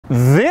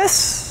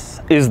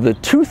This is the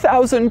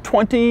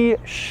 2020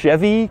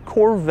 Chevy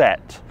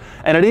Corvette,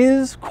 and it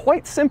is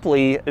quite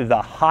simply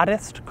the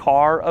hottest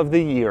car of the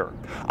year.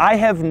 I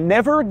have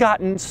never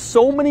gotten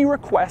so many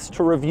requests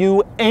to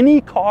review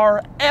any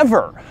car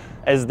ever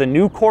as the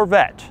new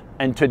Corvette,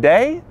 and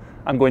today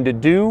I'm going to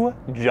do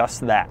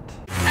just that.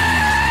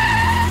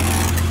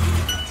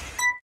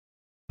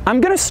 I'm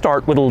going to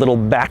start with a little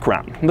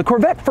background. The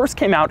Corvette first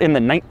came out in the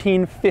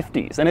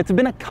 1950s, and it's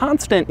been a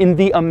constant in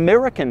the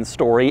American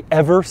story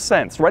ever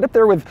since, right up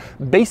there with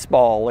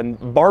baseball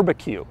and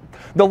barbecue.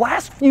 The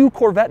last few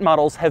Corvette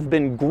models have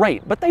been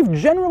great, but they've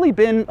generally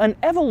been an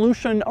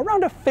evolution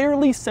around a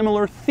fairly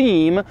similar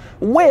theme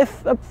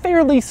with a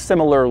fairly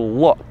similar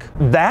look.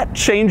 That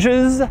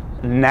changes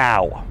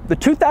now. The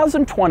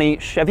 2020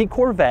 Chevy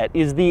Corvette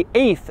is the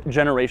 8th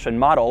generation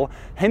model,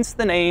 hence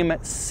the name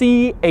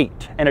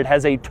C8, and it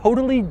has a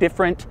totally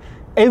different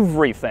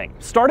everything,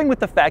 starting with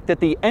the fact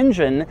that the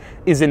engine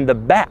is in the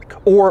back,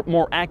 or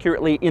more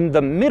accurately, in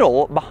the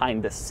middle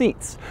behind the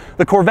seats.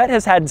 The Corvette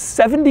has had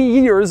 70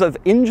 years of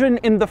engine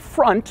in the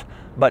front,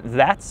 but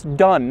that's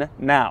done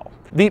now.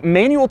 The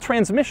manual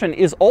transmission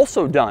is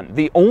also done.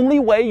 The only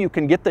way you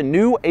can get the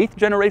new 8th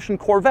generation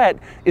Corvette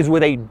is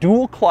with a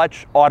dual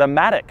clutch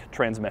automatic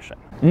transmission.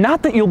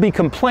 Not that you'll be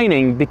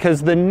complaining,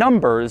 because the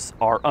numbers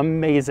are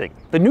amazing.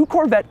 The new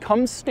Corvette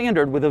comes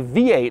standard with a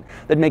V8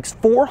 that makes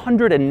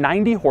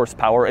 490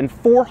 horsepower and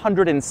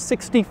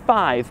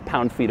 465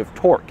 pound-feet of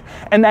torque.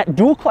 And that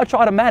dual clutch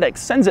automatic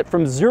sends it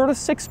from 0 to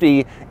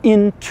 60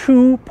 in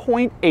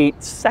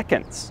 2.8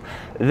 seconds.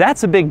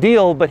 That's a big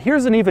deal, but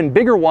here's an even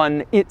bigger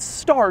one. It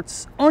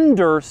starts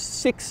under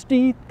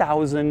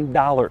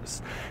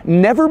 $60,000.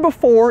 Never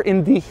before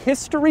in the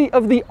history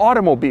of the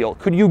automobile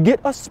could you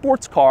get a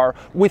sports car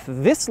with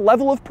this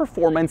level of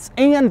performance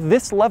and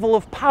this level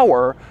of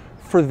power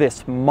for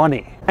this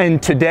money.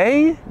 And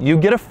today, you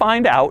get to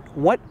find out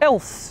what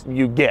else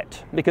you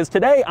get. Because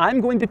today,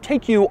 I'm going to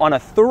take you on a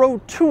thorough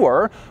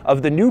tour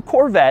of the new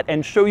Corvette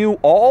and show you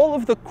all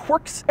of the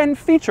quirks and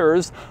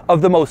features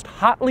of the most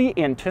hotly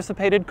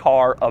anticipated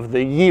car of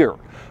the year.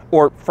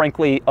 Or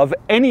frankly, of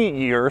any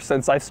year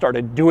since I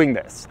started doing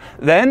this.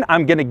 Then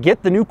I'm going to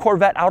get the new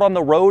Corvette out on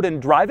the road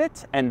and drive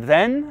it, and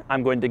then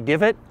I'm going to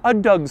give it a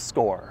Doug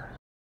score.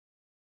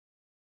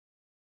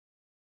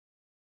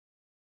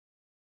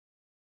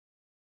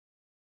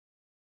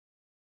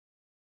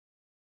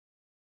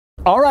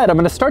 All right, I'm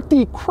going to start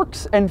the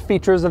quirks and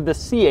features of the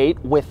C8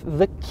 with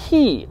the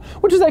key,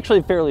 which is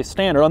actually fairly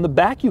standard. On the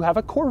back, you have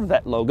a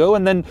Corvette logo,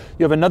 and then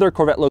you have another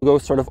Corvette logo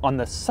sort of on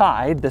the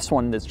side. This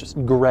one is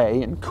just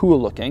gray and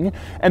cool looking.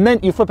 And then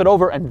you flip it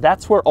over, and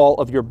that's where all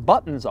of your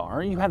buttons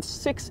are. You have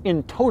 6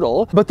 in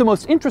total, but the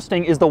most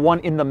interesting is the one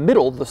in the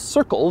middle, the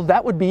circle.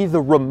 That would be the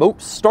remote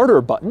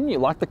starter button. You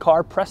lock the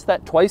car, press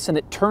that twice, and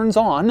it turns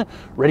on,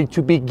 ready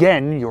to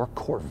begin your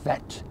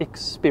Corvette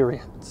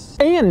experience.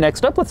 And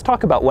next up, let's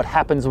talk about what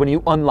happens when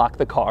you unlock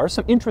the car.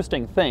 Some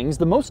interesting things.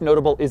 The most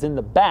notable is in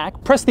the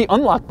back. Press the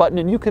unlock button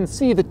and you can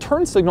see the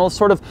turn signals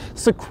sort of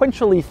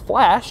sequentially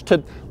flash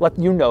to let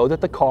you know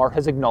that the car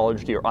has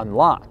acknowledged your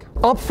unlock.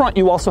 Up front,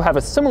 you also have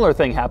a similar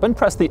thing happen.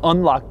 Press the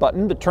unlock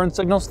button, the turn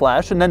signals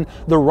flash, and then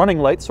the running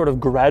lights sort of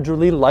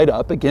gradually light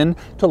up again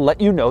to let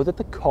you know that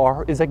the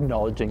car is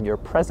acknowledging your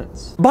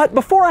presence. But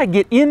before I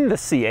get in the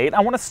C8,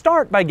 I want to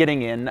start by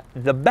getting in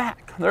the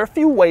back. There are a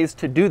few ways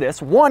to do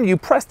this. One, you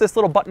press this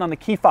little button on the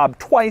key fob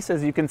twice,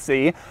 as you can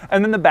see,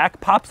 and then the back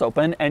pops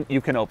open and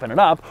you can open it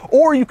up.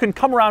 Or you can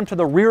come around to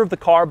the rear of the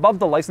car. Above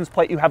the license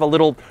plate, you have a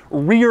little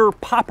rear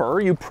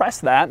popper. You press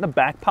that and the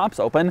back pops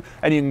open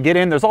and you can get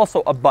in. There's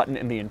also a button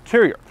in the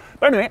interior.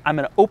 But anyway, I'm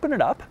going to open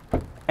it up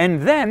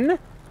and then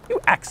you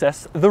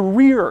access the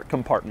rear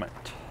compartment.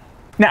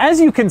 Now,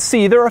 as you can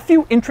see, there are a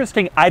few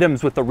interesting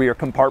items with the rear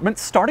compartment,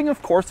 starting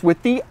of course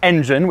with the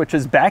engine, which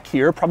is back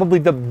here, probably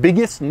the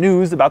biggest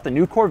news about the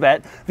new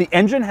Corvette. The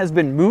engine has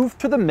been moved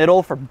to the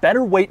middle for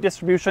better weight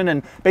distribution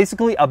and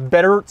basically a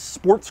better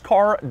sports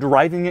car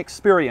driving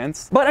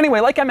experience. But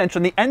anyway, like I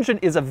mentioned, the engine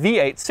is a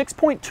V8,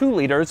 6.2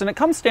 liters, and it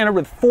comes standard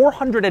with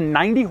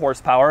 490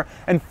 horsepower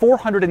and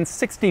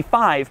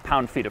 465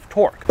 pound-feet of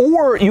torque.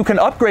 Or you can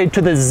upgrade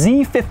to the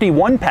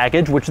Z51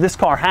 package, which this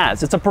car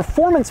has. It's a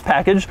performance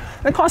package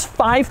that costs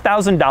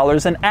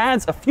 $5,000 and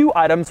adds a few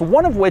items,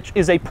 one of which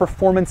is a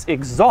performance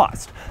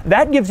exhaust.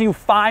 That gives you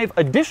 5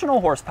 additional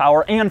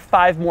horsepower and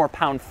 5 more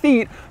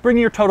pound-feet, bringing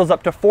your totals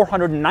up to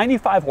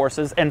 495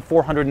 horses and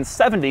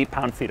 470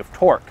 pound-feet of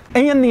torque.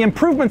 And the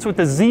improvements with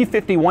the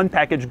Z51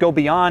 package go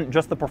beyond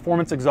just the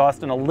performance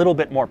exhaust and a little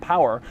bit more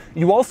power.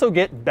 You also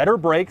get better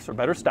brakes or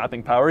better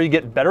stopping power. You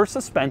get better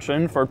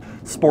suspension for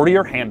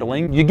sportier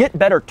handling. You get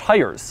better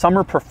tires,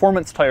 summer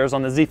performance tires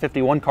on the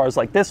Z51 cars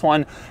like this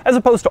one, as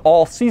opposed to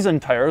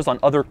all-season tires on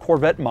other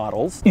Corvette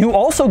models. You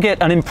also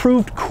get an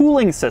improved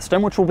cooling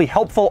system, which will be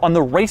helpful on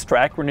the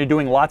racetrack when you're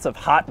doing lots of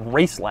hot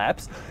race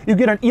laps. You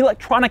get an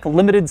electronic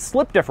limited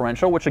slip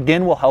differential, which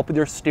again will help with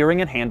your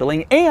steering and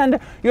handling, and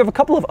you have a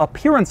couple of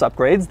appearance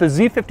upgrades. The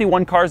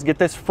Z51 cars get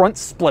this front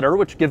splitter,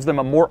 which gives them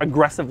a more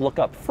aggressive look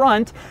up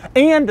front,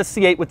 and the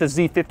C8 with the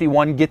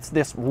Z51 gets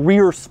this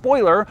rear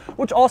spoiler,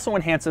 which also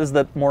enhances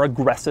the more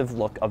aggressive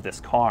look of this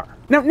car.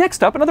 Now,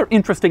 next up, another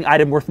interesting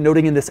item worth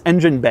noting in this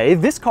engine bay.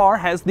 This car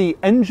has the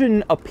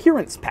engine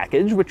appearance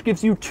package, which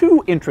gives you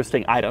two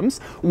interesting items.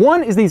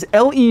 One is these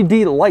LED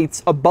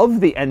lights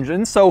above the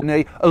engine, so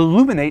they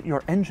illuminate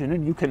your engine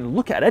and you can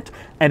look at it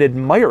and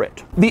admire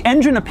it. The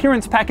engine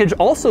appearance package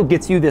also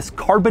gets you this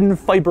carbon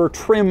fiber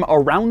trim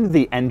around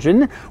the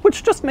engine,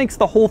 which just makes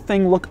the whole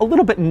thing look a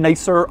little bit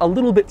nicer, a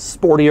little bit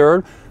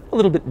sportier, a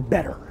little bit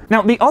better.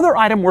 Now, the other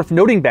item worth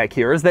noting back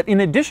here is that in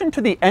addition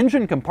to the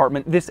engine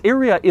compartment, this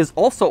area is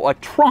also a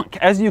trunk.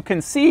 As you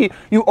can see,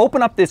 you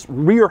open up this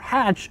rear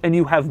hatch and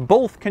you have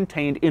both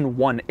contained in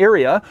one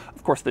area.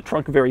 Of course, the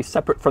trunk very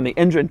separate from the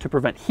engine to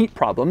prevent heat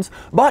problems,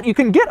 but you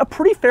can get a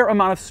pretty fair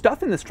amount of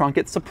stuff in this trunk.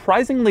 It's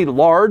surprisingly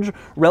large,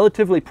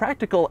 relatively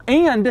practical,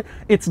 and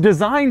it's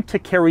designed to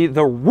carry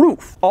the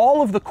roof.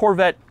 All of the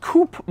Corvette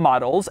coupe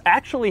models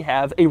actually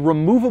have a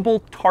removable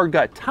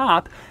Targa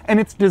top, and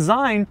it's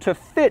designed to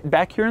fit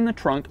back here in the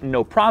trunk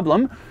no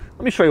problem.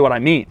 Let me show you what I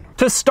mean.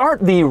 To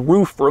start the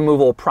roof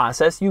removal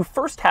process, you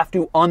first have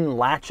to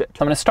unlatch it.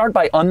 I'm going to start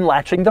by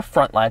unlatching the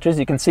front latches.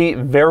 You can see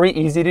very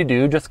easy to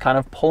do, just kind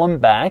of pull them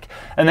back,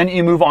 and then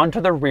you move on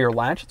to the rear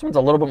latch. This one's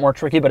a little bit more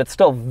tricky, but it's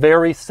still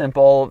very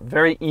simple,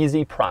 very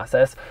easy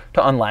process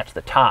to unlatch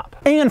the top.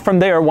 And from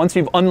there, once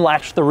you've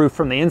unlatched the roof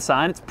from the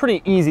inside, it's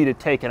pretty easy to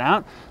take it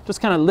out.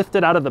 Just kind of lift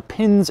it out of the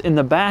pins in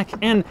the back,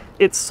 and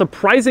it's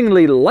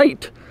surprisingly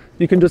light.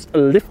 You can just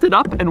lift it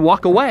up and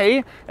walk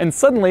away, and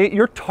suddenly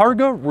your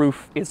Targa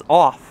roof is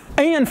off.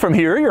 And from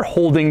here, you're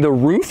holding the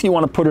roof. You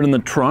want to put it in the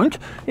trunk.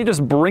 You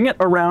just bring it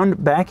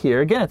around back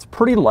here. Again, it's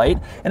pretty light,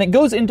 and it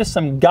goes into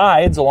some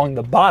guides along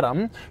the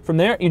bottom. From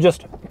there, you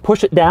just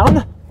push it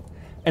down,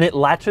 and it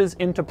latches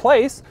into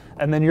place,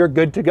 and then you're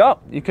good to go.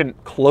 You can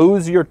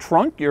close your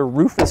trunk, your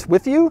roof is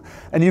with you,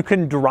 and you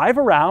can drive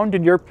around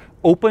in your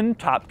open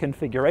top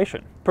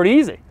configuration. Pretty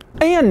easy.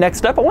 And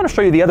next up, I want to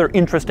show you the other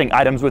interesting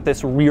items with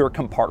this rear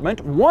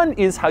compartment. One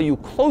is how you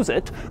close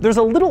it. There's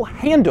a little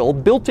handle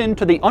built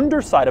into the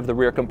underside of the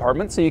rear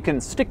compartment, so you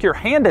can stick your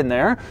hand in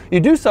there. You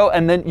do so,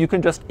 and then you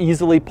can just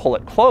easily pull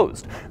it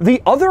closed.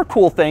 The other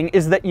cool thing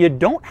is that you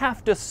don't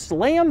have to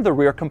slam the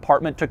rear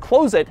compartment to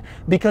close it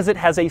because it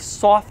has a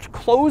soft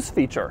close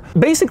feature.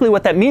 Basically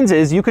what that means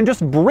is you can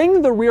just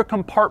bring the rear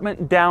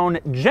compartment down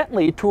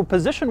gently to a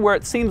position where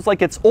it seems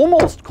like it's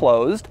almost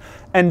closed,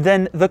 and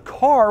then the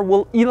car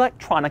will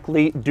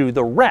electronically do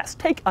the rest.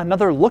 Take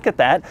another look at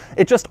that.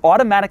 It just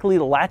automatically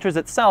latches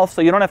itself,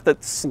 so you don't have to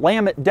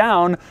slam it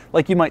down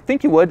like you might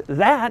think you would.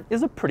 That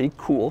is a pretty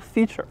cool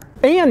feature.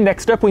 And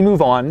next up, we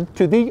move on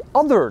to the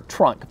other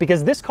trunk,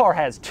 because this car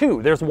has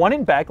two. There's one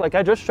in back, like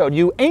I just showed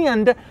you,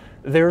 and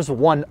there's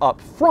one up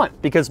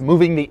front, because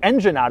moving the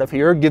engine out of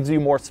here gives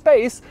you more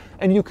space,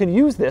 and you can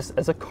use this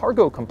as a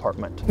cargo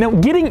compartment. Now,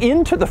 getting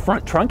into the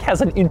front trunk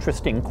has an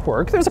interesting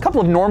quirk. There's a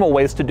couple of normal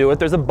ways to do it.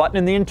 There's a button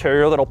in the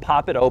interior that'll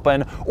pop it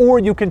open, or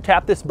you can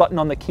tap this button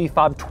on the key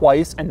fob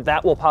twice, and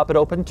that will pop it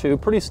open too,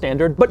 pretty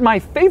standard. But my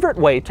favorite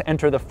way to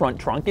enter the front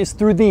trunk is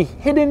through the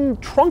hidden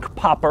trunk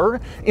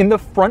popper in the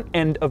front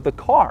end of the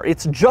car.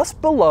 It's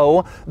just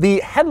below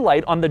the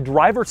headlight on the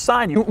driver's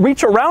side. You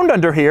reach around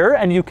under here,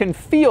 and you can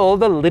feel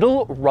the little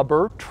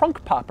rubber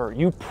trunk popper.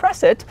 You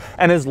press it,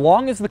 and as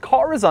long as the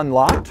car is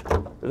unlocked,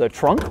 the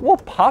trunk will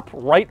pop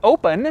right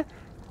open,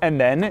 and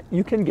then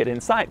you can get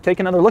inside. Take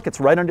another look, it's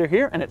right under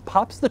here, and it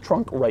pops the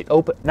trunk right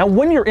open. Now,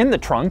 when you're in the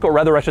trunk, or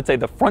rather I should say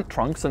the front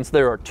trunk, since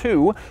there are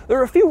two, there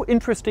are a few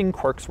interesting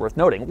quirks worth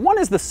noting. One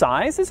is the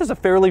size. This is a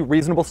fairly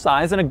reasonable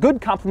size and a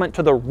good complement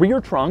to the rear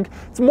trunk.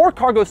 It's more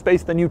cargo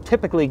space than you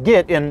typically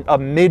get in a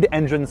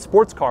mid-engine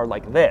sports car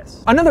like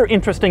this. Another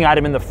interesting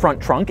item in the front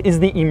trunk is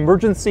the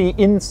emergency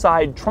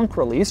inside trunk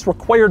release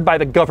required by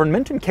the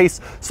government in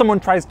case someone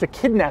tries to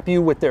kidnap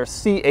you with their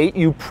C8.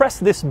 You press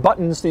this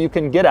button so you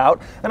can get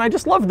out, and I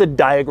just love the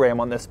diagram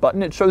on this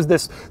button. It shows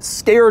this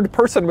scared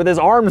person with his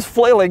arms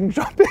flailing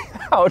jumping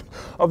out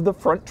of the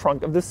front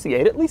trunk of the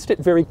C8. At least it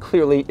very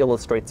clearly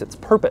illustrates its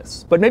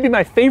purpose. But maybe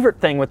my favorite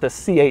thing with the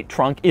C8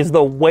 trunk is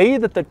the way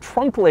that the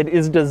trunk lid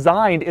is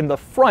designed in the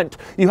front.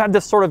 You have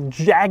this sort of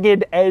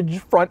jagged edge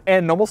front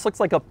end, almost looks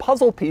like a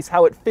puzzle piece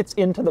how it fits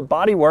into the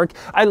bodywork.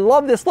 I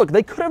love this look.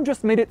 They could have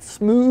just made it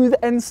smooth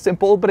and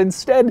simple, but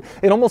instead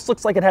it almost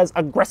looks like it has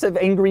aggressive,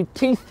 angry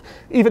teeth,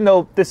 even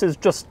though this is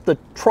just the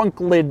trunk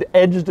lid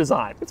edge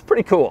design. It's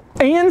pretty cool.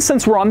 And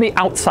since we're on the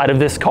outside of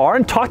this car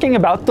and talking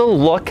about the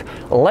look,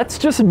 let's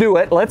just do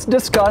it. Let's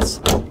discuss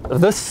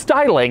the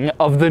styling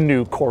of the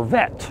new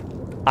Corvette.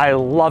 I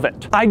love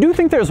it. I do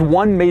think there's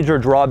one major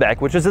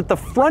drawback, which is that the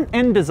front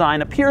end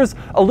design appears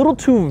a little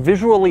too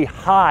visually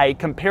high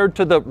compared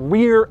to the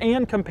rear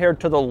and compared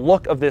to the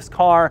look of this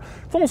car.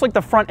 It's almost like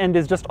the front end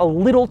is just a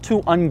little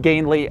too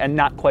ungainly and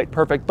not quite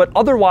perfect, but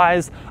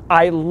otherwise,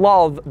 I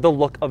love the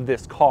look of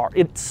this car.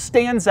 It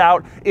stands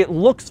out, it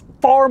looks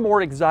far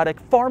more exotic,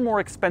 far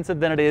more expensive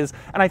than it is,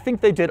 and I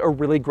think they did a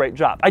really great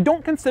job. I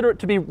don't consider it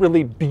to be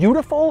really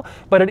beautiful,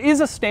 but it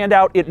is a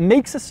standout, it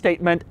makes a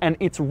statement, and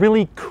it's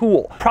really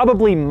cool.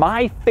 Probably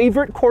my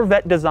favorite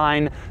Corvette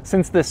design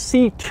since the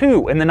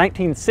C2 in the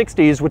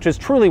 1960s, which is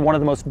truly one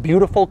of the most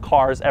beautiful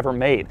cars ever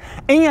made.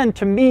 And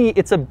to me,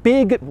 it's a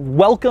big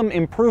welcome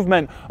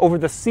improvement over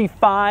the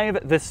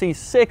C5, the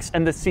C6,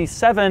 and the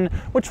C7,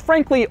 which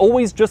frankly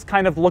always just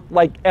kind of looked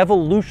like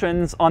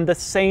evolutions on the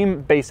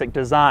same basic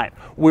design.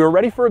 We were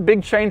ready for a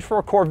big change for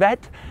a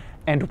Corvette,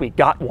 and we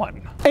got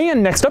one.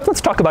 And next up, let's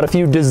talk about a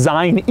few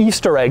design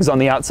Easter eggs on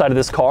the outside of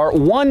this car.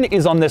 One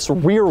is on this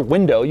rear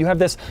window. You have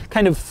this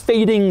kind of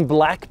fading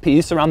black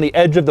piece around the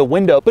edge of the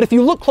window, but if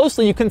you look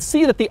closely, you can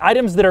see that the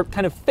items that are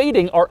kind of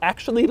fading are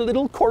actually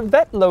little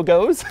Corvette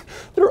logos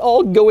that are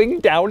all going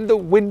down the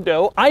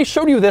window. I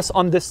showed you this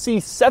on the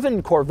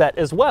C7 Corvette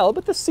as well,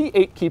 but the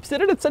C8 keeps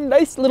it, and it's a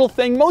nice little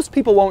thing. Most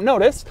people won't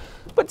notice,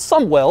 but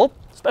some will,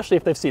 especially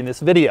if they've seen this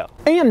video.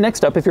 And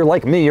next up, if you're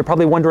like me, you're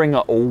probably wondering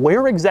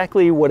where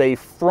exactly would a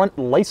front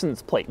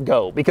license plate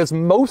go? Because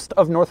most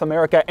of North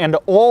America and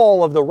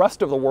all of the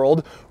rest of the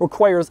world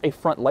requires a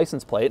front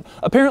license plate.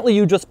 Apparently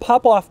you just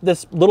pop off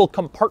this little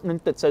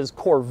compartment that says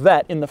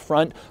Corvette in the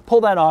front,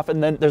 pull that off,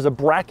 and then there's a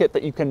bracket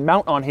that you can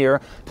mount on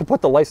here to put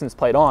the license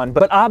plate on.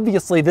 But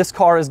obviously this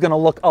car is gonna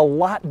look a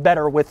lot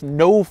better with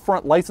no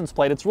front license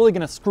plate. It's really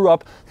gonna screw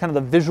up kind of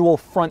the visual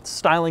front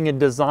styling and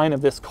design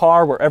of this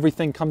car where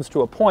everything comes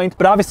to a point.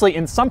 But obviously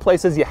in some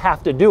places you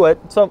have to do it,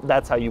 so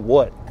that's how you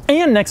would.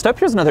 And next up,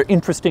 here's another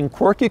interesting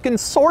quirk. You can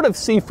sort of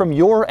see from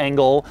your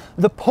angle,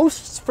 the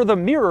posts for the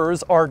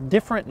mirrors are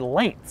different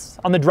lengths.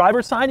 On the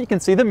driver's side, you can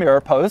see the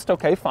mirror post,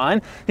 okay,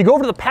 fine. You go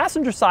over to the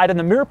passenger side and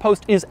the mirror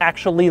post is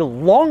actually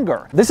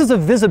longer. This is a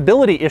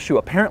visibility issue,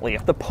 apparently.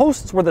 If the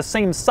posts were the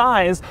same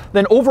size,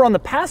 then over on the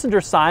passenger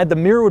side, the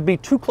mirror would be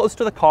too close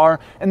to the car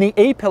and the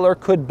A-pillar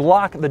could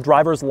block the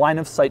driver's line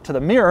of sight to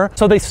the mirror.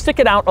 So they stick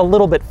it out a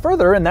little bit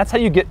further, and that's how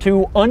you get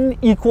to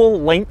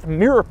unequal length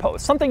mirror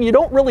posts, something you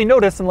don't really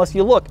notice unless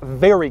you look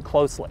very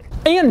closely.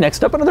 And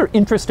next up, another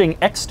interesting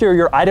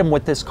exterior item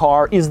with this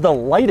car is the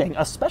lighting,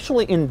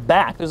 especially in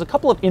back. There's a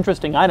couple of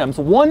interesting items.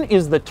 One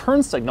is the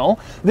turn signal.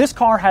 This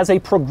car has a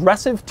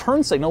progressive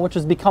turn signal, which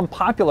has become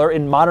popular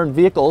in modern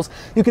vehicles.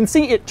 You can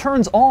see it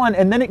turns on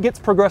and then it gets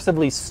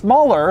progressively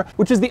smaller,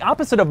 which is the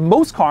opposite of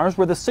most cars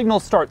where the signal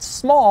starts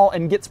small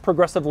and gets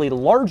progressively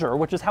larger,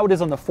 which is how it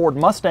is on the Ford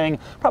Mustang,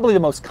 probably the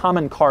most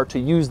common car to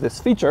use this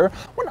feature.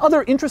 One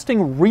other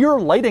interesting rear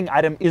lighting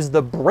item is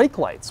the brake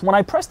lights. When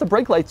I press the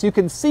brake lights, you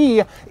can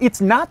see it's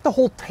not the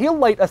whole tail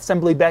light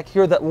assembly back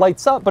here that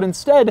lights up, but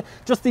instead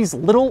just these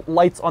little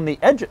lights on the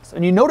edges.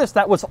 And you notice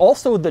that was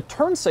also the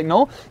turn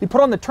signal. You put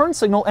on the turn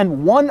signal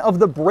and one of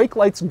the brake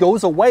lights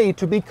goes away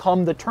to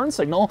become the turn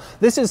signal.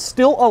 This is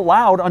still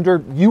allowed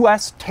under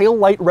US tail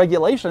light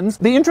regulations.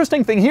 The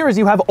interesting thing here is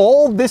you have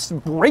all this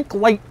brake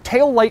light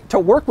tail light to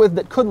work with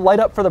that could light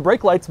up for the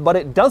brake lights, but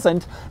it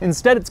doesn't.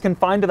 Instead, it's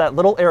confined to that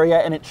little area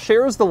and it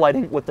shares the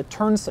lighting with the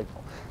turn signal.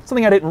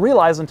 Something I didn't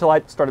realize until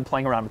I started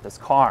playing around with this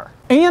car.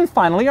 And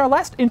finally, our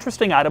last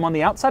interesting item on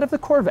the outside of the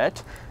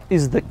Corvette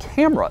is the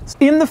cameras.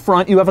 In the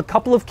front, you have a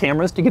couple of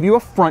cameras to give you a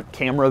front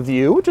camera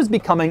view, which is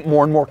becoming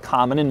more and more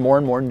common in more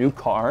and more new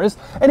cars.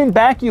 And in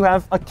back, you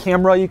have a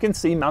camera you can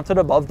see mounted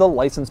above the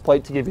license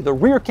plate to give you the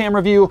rear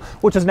camera view,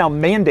 which is now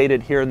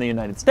mandated here in the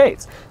United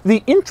States.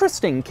 The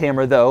interesting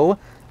camera, though,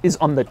 is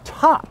on the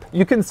top.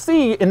 You can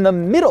see in the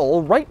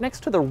middle, right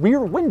next to the rear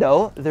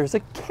window, there's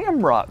a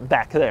camera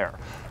back there.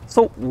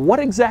 So what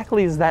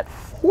exactly is that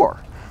for?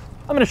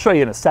 I'm gonna show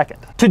you in a second.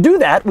 To do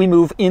that, we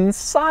move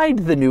inside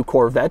the new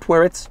Corvette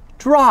where it's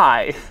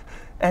dry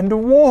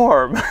and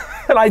warm.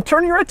 And I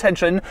turn your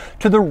attention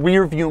to the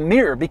rear view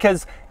mirror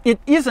because it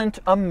isn't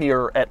a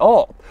mirror at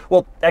all.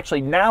 Well,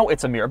 actually now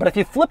it's a mirror, but if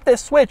you flip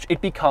this switch,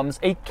 it becomes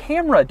a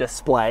camera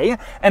display.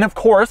 And of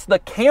course, the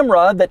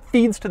camera that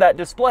feeds to that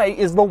display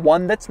is the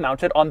one that's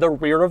mounted on the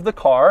rear of the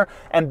car,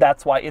 and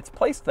that's why it's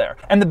placed there.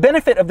 And the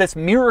benefit of this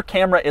mirror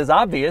camera is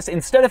obvious.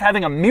 Instead of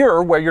having a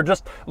mirror where you're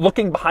just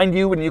looking behind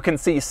you and you can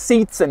see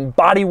seats and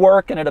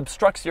bodywork and it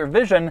obstructs your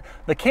vision,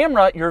 the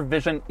camera, your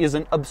vision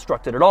isn't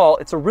obstructed at all.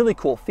 It's a really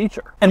cool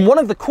feature. And one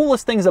of the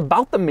coolest things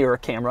about the mirror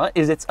camera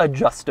is its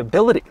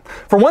adjustability.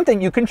 For one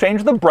thing, you can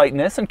change the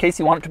brightness in case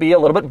you want it to be a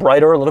little bit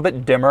brighter, a little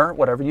bit dimmer,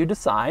 whatever you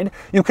decide.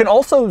 You can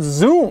also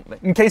zoom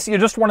in case you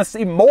just want to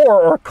see more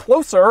or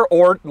closer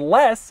or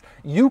less.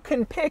 You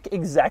can pick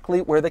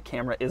exactly where the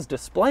camera is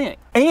displaying.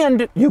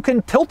 And you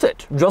can tilt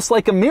it just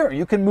like a mirror.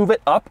 You can move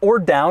it up or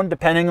down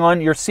depending on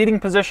your seating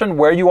position,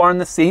 where you are in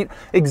the seat,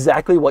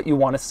 exactly what you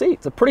want to see.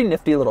 It's a pretty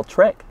nifty little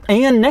trick.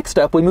 And next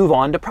up, we move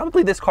on to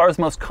probably this car's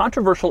most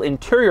controversial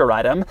interior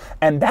item,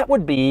 and that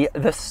would be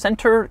the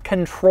center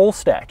control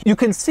stack. You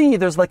can see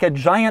there's like a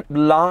giant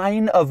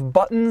line of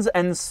buttons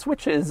and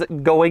switches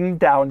going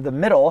down the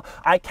middle.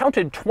 I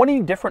counted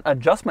 20 different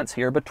adjustments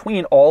here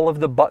between all of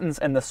the buttons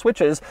and the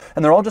switches,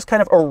 and they're all just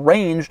kind of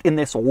arranged in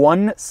this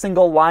one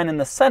single line in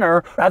the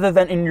center, rather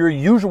than in your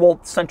usual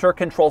center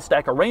control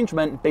stack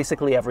arrangement,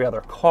 basically every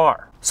other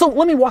car. So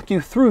let me walk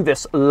you through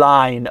this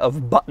line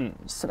of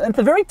buttons. At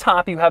the very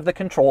top, you have the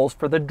controls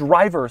for the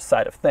driver's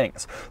side of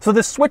things. So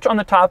the switch on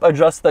the top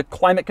adjusts the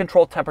climate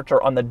control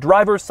temperature on the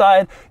driver's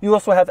side. You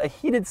also have a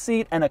heated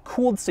seat and a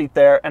cooled seat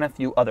there, and a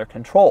few other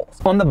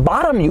controls. On the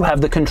bottom, you have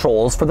the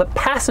controls for the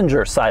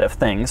passenger side of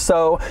things.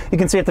 So you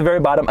can see at the very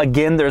bottom,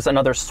 again, there's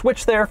another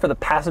switch there for the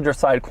passenger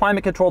side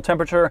climate control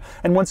temperature.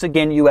 And once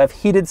again, you have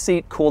heated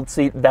seat, cooled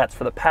seat, that's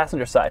for the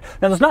passenger side.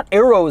 Now, there's not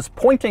arrows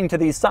pointing to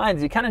these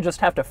sides. You kind of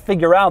just have to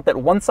figure out that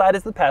one side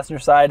is the passenger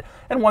side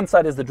and one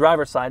side is the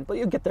driver's side, but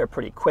you'll get there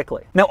pretty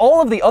quickly. Now,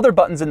 all of the other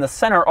buttons in the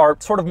center are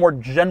sort of more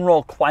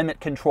general climate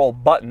control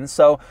buttons.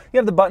 So you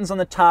have the buttons on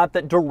the top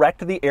that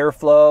direct the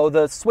airflow.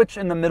 The switch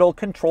in the middle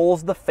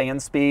controls the fan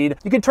speed.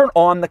 You can turn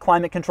on the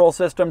climate control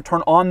system,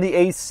 turn on the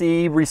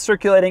AC,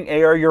 recirculating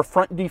air, your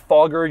front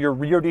defogger, your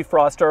rear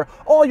defroster.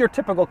 All your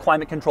typical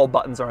climate control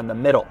buttons are in the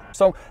middle.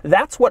 So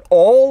that's what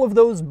all of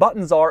those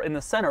buttons are in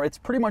the center. It's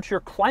pretty much your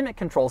climate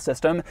control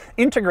system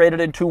integrated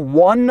into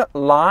one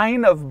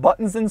line of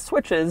buttons and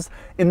switches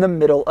in the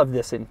middle of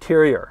this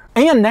interior.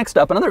 And next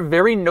up, another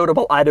very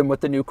notable item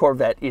with the new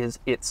Corvette is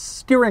its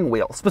steering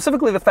wheel,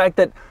 specifically the fact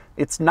that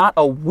it's not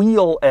a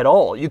wheel at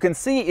all. You can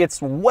see it's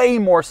way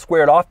more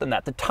squared off than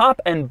that. The top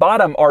and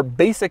bottom are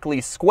basically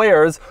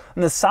squares,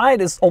 and the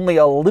side is only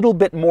a little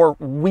bit more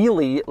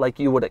wheelie like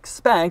you would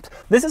expect.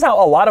 This is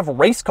how a lot of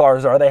race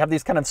cars are. They have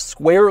these kind of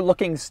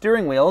square-looking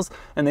steering wheels,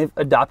 and they've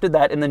adopted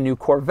that in the new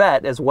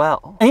Corvette as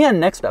well. And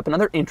next up,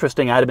 another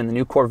interesting item in the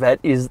new Corvette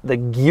is the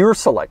gear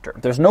selector.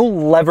 There's no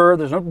lever,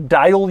 there's no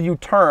dial you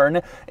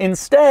turn.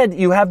 Instead,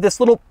 you have this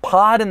little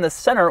pod in the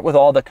center with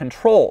all the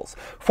controls.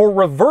 For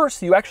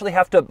reverse, you actually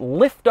have to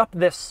lift up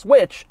this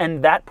switch,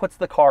 and that puts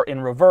the car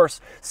in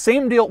reverse.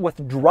 Same deal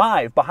with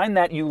drive. Behind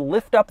that, you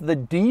lift up the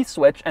D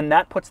switch, and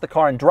that puts the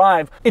car in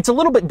drive. It's a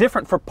little bit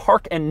different for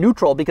park and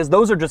neutral because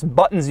those are just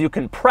buttons you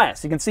can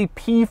press. You can see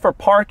P for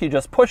park, you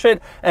just push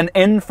it, and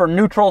N for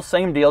neutral,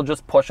 same deal,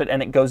 just push it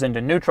and it goes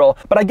into neutral.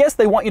 But I guess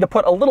they want you to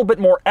put a little bit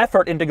more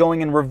effort into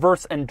going in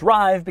reverse and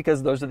drive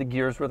because those are the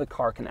gears where the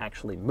car can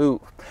actually move.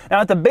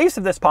 Now, at the base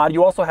of this pod,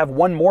 you also have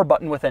one more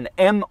button with an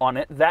M on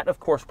it. That, of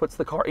course, puts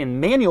the car in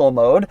manual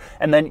mode,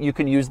 and then you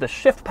can use the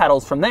shift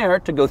pedals from there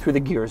to go through the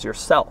gears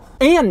yourself.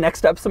 And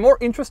next up, some more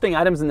interesting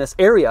items in this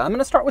area. I'm going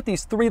to start with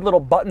these three little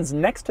buttons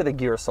next to the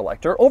gear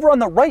selector. Over on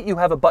the right, you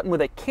have a button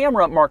with a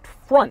camera marked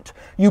front.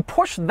 You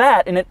push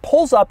that and it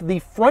pulls up the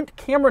front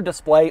camera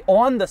display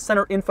on the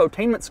center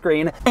infotainment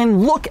screen.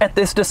 And look at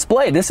this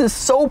display. This is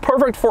so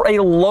perfect for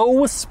a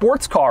low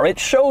sports car. It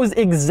shows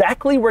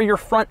exactly where your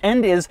front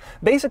end is,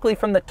 basically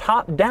from the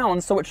top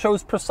down, so it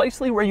shows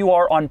precisely where you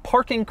are on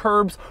parking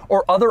curbs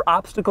or other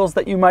obstacles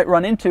that you might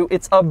run into.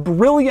 It's a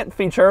brilliant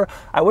feature.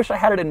 I wish I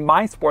had it in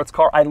my sports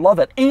car. I love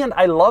it. And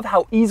I love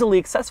how easily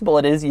accessible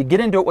it is. You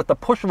get into it with the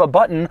push of a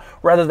button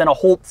rather than a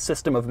whole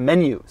system of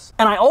menus.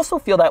 And I also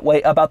feel that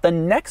way about the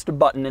next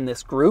button in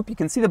this group. You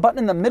can see the button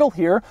in the middle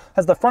here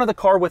has the front of the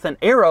car with an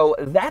arrow.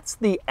 That's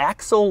the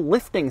axle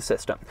lifting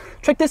system.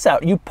 Check this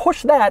out. You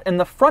push that and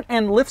the front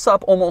end lifts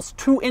up almost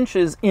 2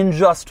 inches in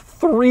just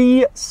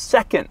 3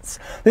 seconds.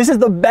 This is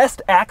the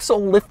best axle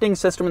lifting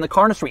system in the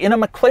car industry. In a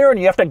McLaren,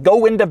 you have to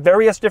go into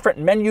various different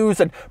menus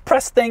and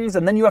press things,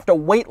 and then you have to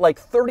wait like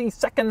 30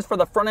 seconds for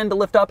the front end to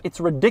lift up. It's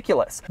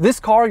ridiculous. This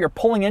car, you're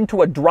pulling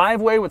into a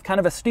driveway with kind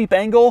of a steep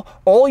angle.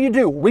 All you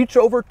do, reach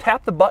over,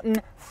 tap the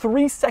button,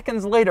 3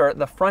 seconds later,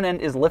 the front end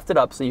is lifted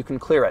up so you can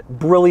clear it.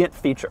 Brilliant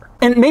feature.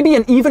 And maybe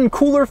an even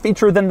cooler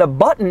feature than the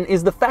button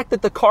is the fact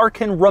that the car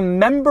can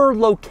remember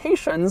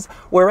locations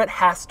where it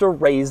has to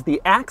raise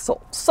the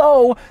axle.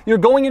 So you're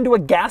going into a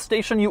gas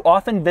station you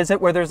often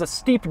visit where there's a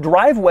steep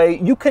driveway,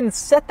 you can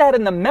set that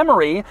in the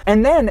memory,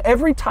 and then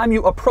every time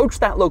you approach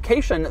that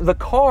location, the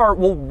car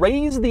will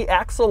raise the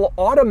axle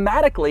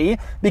automatically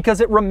because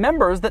it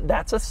remembers that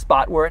that's a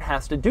spot where it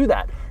has to do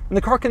that. And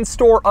the car can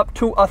store up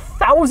to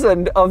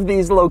 1,000 of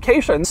these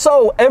locations.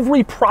 So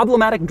every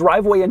problematic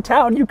driveway in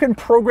town, you can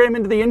program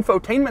into the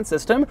infotainment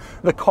system,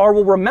 the car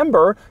will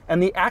remember,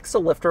 and the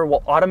axle lifter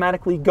will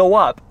automatically go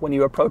up when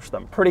you approach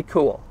them. Pretty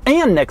cool.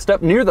 And next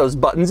up, near those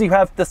buttons, you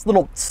have this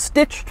little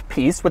stitched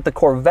piece with the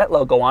Corvette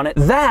logo on it.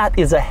 That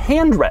is a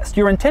hand rest.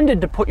 You're intended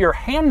to put your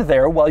hand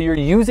there while you're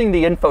using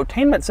the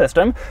infotainment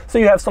system, so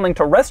you have something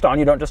to rest on.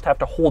 You don't just have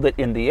to hold it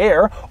in the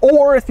air.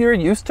 Or if you're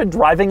used to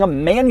driving a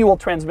manual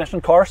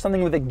transmission car,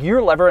 something with a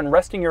gear lever and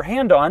resting your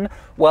hand on,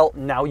 well,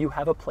 now you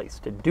have a place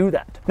to do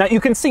that. Now you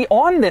can see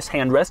on this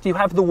handrest you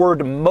have the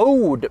word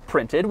mode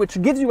printed,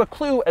 which gives you a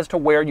clue as to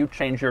where you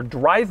change your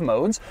drive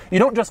modes. You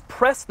don't just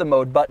press the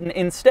mode button,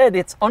 instead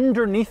it's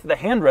underneath the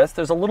handrest.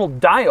 There's a little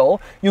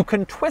dial, you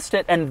can twist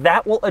it and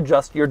that will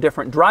adjust your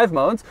different drive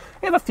modes.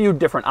 You have a few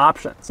different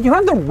options. You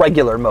have the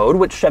regular mode,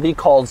 which Chevy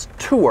calls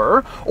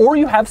Tour, or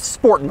you have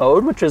Sport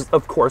mode, which is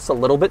of course a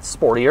little bit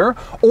sportier,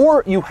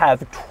 or you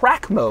have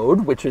Track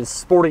mode, which is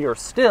sportier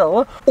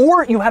still,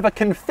 or you have a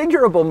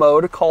configurable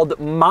mode called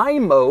My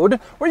Mode,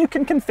 where you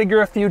can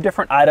configure a few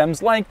different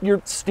items like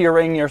your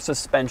steering, your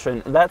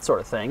suspension, that sort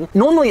of thing.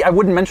 Normally I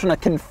wouldn't mention a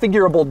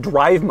configurable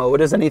drive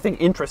mode as anything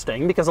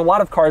interesting because a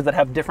lot of cars that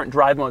have different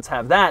drive modes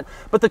have that,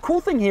 but the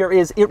cool thing here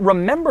is it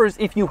remembers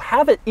if you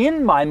have it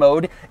in My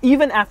Mode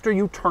even after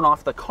you turn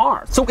off the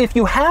car. So if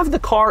you have the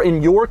car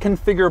in your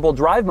configurable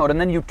drive mode and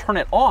then you turn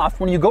it off,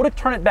 when you go to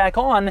turn it back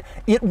on,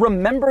 it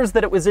remembers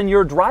that it was in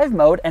your drive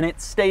mode and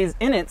it stays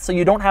in it, so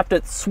you don't have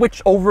to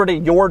switch over to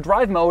your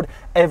drive mode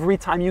every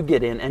time you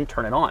get in and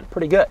turn it on.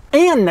 Pretty good.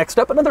 And next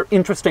up, another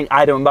interesting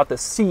item about the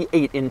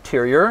C8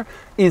 interior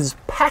is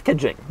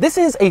packaging. This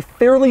is a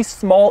fairly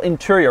small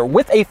interior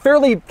with a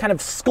fairly kind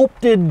of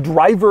sculpted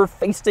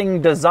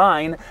driver-facing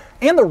design,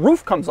 and the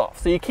roof comes off,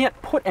 so you can't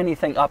put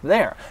anything up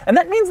there. And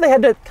that means they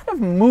had to kind of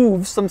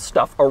move some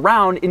stuff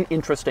around in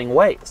interesting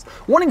ways.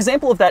 One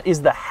example of that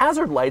is the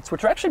hazard lights,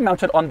 which are actually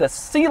mounted on the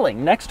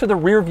ceiling next to the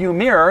rear view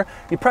mirror.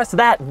 You press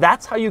that,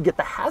 that's how you get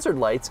the hazard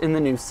lights in the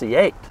new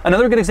C8.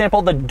 Another good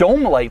example, the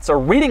dome lights or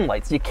reading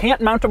lights. You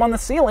can't mount them on the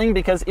ceiling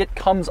because it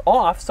comes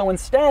off, so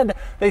instead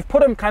they've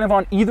put them kind of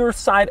on either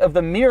side of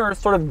the mirror,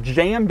 sort of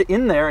jammed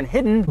in there and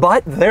hidden,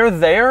 but they're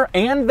there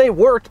and they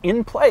work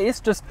in place,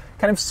 just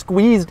kind of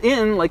squeezed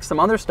in like some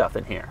other stuff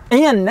in here.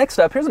 And next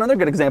up, here's another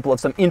good example of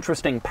some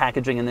interesting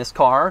packaging in this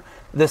car,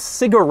 the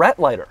cigarette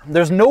lighter.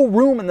 There's no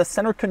room in the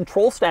center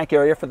control stack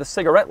area for the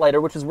cigarette lighter,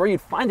 which is where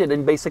you'd find it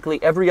in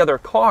basically every other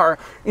car.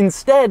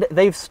 Instead,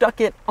 they've stuck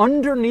it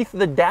underneath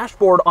the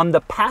dashboard on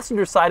the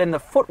passenger side in the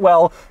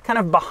footwell, kind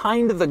of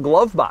behind the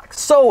glove box.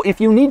 So if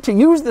you need to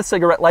use the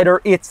cigarette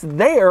lighter, it's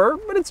there,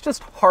 but it's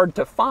just hard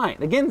to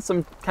find. Again,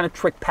 some kind of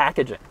trick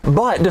packaging.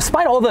 But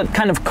despite all the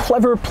kind of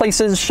clever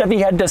places Chevy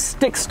had to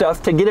stick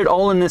stuff to get it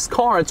all in this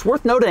car, it's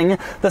worth noting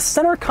the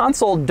center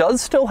console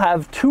does still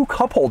have two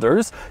cup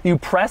holders. You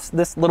press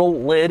this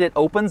little lid, it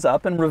opens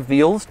up and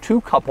reveals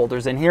two cup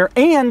holders in here,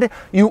 and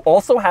you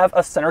also have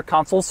a center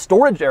console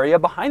storage area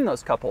behind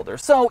those cup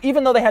holders. So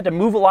even though they had to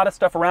move a lot of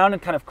stuff around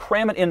and kind of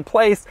cram it in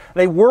place,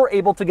 they were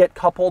able to get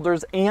cup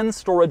holders and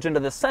storage into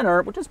the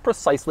center, which is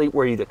precisely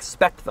where you'd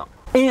expect them.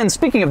 And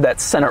speaking of that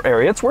center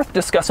area, it's worth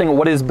discussing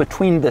what is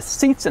between the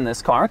seats in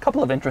this car. A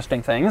couple of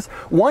interesting things.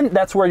 One,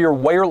 that's where your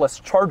wireless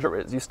charger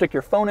is. You stick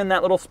your phone in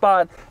that little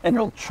spot and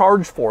it'll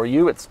charge for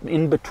you. It's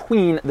in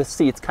between the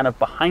seats, kind of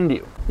behind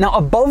you. Now,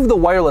 above the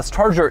wireless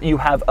charger, you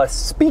have a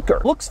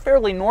speaker. Looks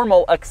fairly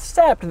normal,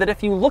 except that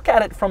if you look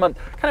at it from a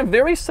kind of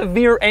very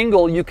severe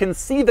angle, you can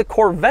see the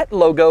Corvette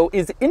logo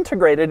is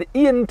integrated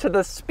into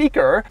the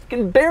speaker. You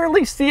can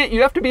barely see it.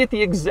 You have to be at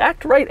the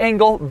exact right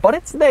angle, but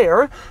it's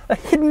there. A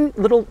hidden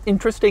little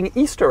interesting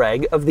Easter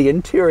egg of the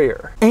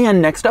interior.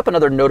 And next up,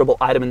 another notable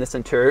item in this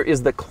interior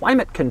is the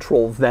climate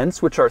control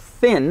vents, which are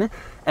thin,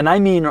 and I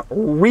mean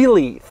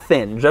really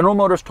thin. General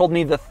Motors told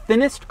me the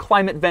thinnest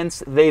climate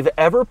vents they've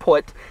ever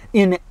put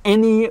in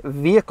any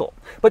vehicle.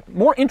 But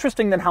more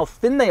interesting than how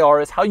thin they are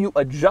is how you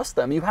adjust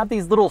them. You have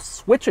these little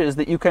switches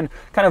that you can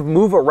kind of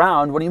move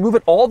around. When you move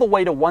it all the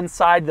way to one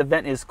side, the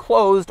vent is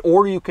closed,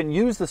 or you can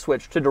use the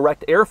switch to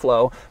direct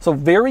airflow. So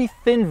very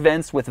thin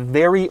vents with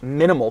very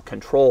minimal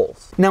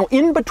controls. Now,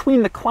 in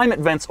between the climate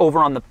vents over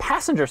on the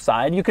passenger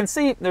side, you can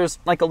see there's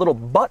like a little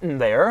button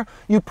there.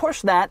 You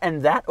push that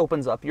and that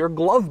opens up your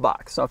glove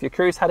box. So if you're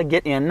curious how to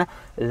get in,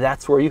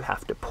 that's where you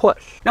have to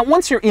push. Now,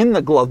 once you're in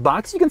the glove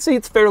box, you can see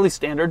it's fairly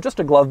standard,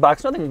 just a glove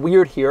box, nothing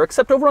weird here,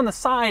 except over on the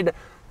side,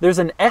 there's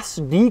an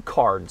SD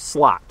card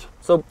slot.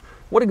 So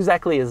what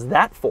exactly is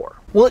that for?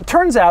 Well, it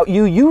turns out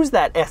you use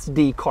that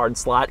SD card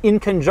slot in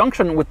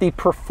conjunction with the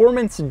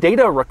performance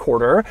data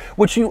recorder,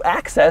 which you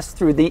access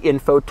through the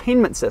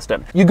infotainment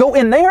system. You go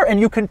in there and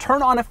you can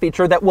turn on a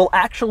feature that will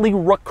actually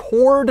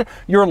record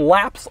your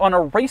laps on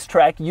a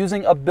racetrack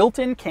using a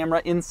built-in camera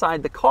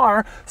inside the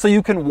car, so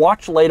you can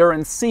watch later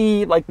and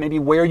see like maybe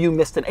where you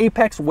missed an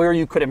apex, where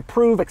you could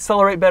improve,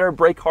 accelerate better,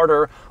 brake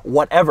harder,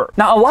 whatever.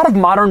 Now, a lot of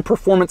modern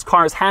performance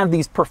cars have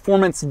these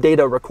performance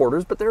data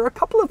recorders, but there are a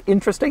couple of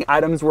interesting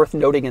items worth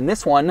noting in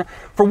this one.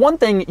 For one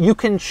thing, you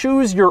can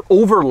choose your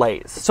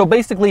overlays. So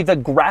basically the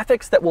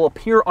graphics that will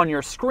appear on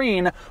your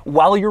screen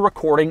while you're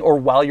recording or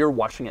while you're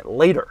watching it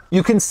later.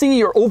 You can see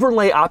your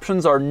overlay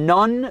options are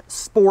none,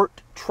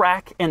 sport,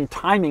 track, and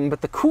timing,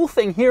 but the cool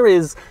thing here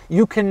is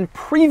you can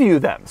preview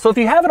them. So if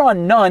you have it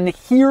on none,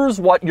 here's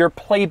what your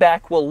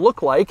playback will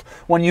look like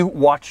when you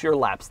watch your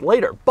laps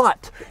later.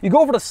 But you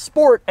go over to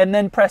sport and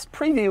then press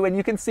preview, and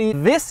you can see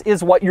this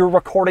is what your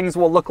recordings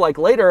will look like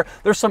later.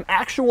 There's some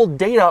actual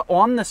data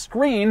on the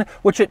screen,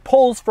 which it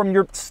pulls from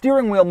your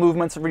steering wheel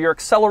movements or your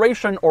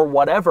acceleration or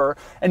whatever.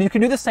 And you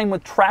can do the same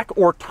with track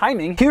or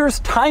timing. Here's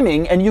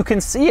timing, and you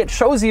can see it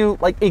shows you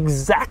like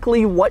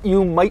exactly what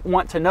you might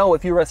want to know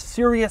if you're a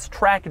serious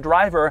track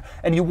driver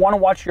and you want to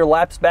watch your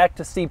laps back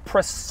to see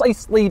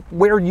precisely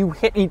where you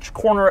hit each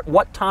corner at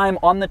what time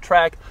on the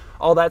track,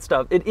 all that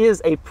stuff. It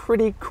is a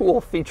pretty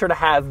cool feature to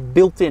have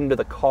built into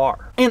the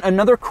car. And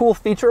another cool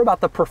feature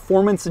about the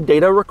performance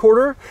data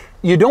recorder,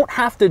 you don't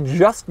have to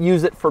just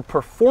use it for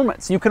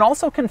performance. You can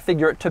also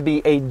configure it to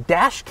be a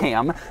dash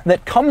cam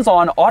that comes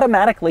on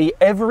automatically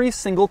every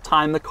single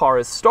time the car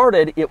is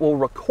started. It will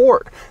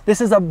record. This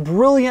is a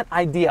brilliant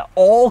idea.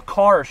 All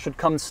cars should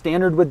come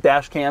standard with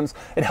dash cams.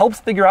 It helps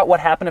figure out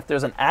what happened if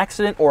there's an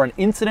accident or an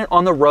incident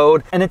on the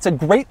road. And it's a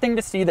great thing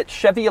to see that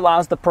Chevy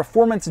allows the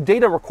performance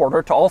data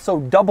recorder to also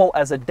double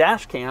as a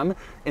dash cam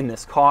in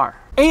this car.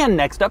 And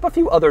next up, a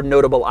few other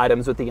notable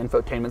items with the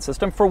infotainment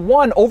system. For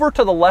one, over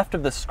to the left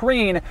of the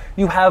screen,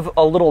 you have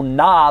a little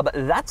knob.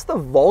 That's the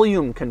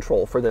volume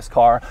control for this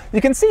car.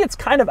 You can see it's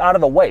kind of out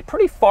of the way,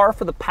 pretty far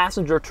for the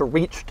passenger to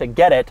reach to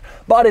get it,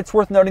 but it's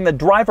worth noting the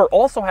driver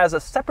also has a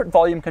separate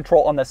volume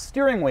control on the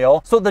steering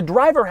wheel, so the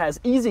driver has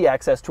easy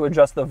access to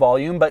adjust the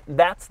volume, but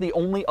that's the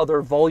only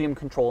other volume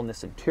control in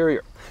this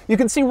interior. You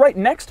can see right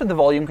next to the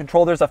volume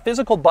control, there's a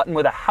physical button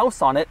with a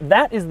house on it.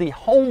 That is the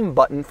home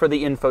button for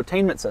the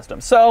infotainment system.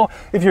 So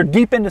if you're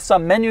deep into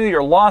some menu,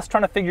 you're lost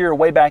trying to figure your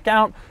way back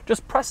out,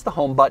 just press the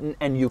home button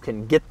and you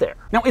can get there.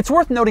 Now, it's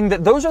worth noting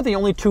that those are the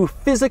only two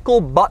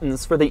physical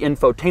buttons for the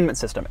infotainment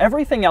system.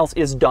 Everything else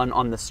is done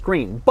on the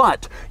screen,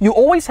 but you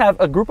always have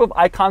a group of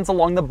icons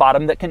along the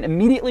bottom that can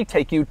immediately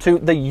take you to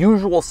the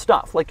usual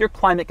stuff, like your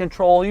climate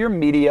control, your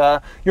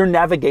media, your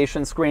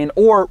navigation screen,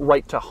 or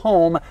right to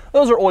home.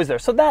 Those are always there.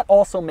 So that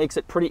also makes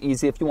it pretty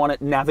easy if you want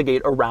to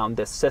navigate around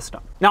this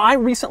system. Now, I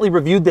recently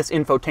reviewed this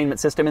infotainment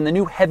system in the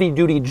new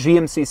heavy-duty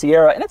GMC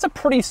Sierra, and it's a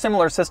pretty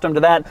similar system to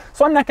that,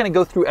 so I'm not going to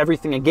go through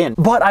everything again.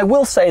 But I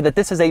will say that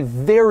this is a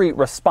very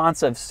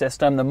responsive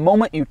system. The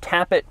moment you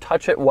tap it,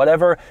 touch it,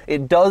 whatever,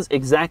 it does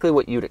exactly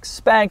what you'd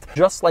expect,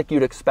 just like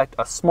you'd expect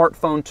a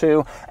smartphone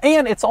to.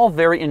 And it's all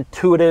very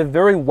intuitive,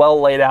 very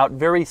well laid out,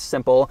 very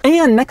simple.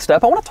 And next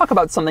up, I want to talk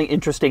about something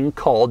interesting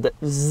called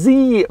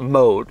Z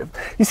mode.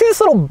 You see this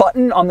little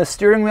button on the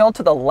steering wheel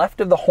to the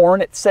left of the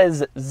horn? It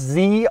says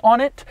Z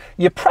on it.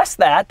 You press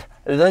that,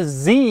 the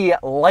Z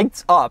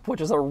lights up,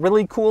 which is a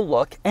really cool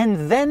look,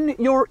 and then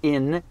you're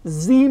in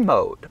Z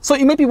mode. So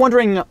you may be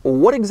wondering,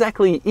 what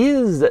exactly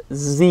is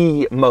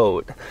Z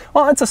mode?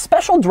 Well, it's a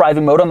special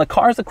driving mode on the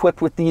cars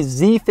equipped with the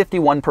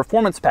Z51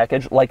 performance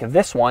package like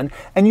this one,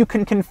 and you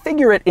can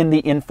configure it in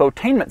the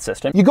infotainment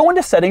system. You go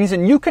into settings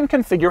and you can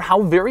configure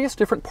how various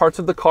different parts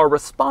of the car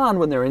respond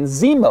when they're in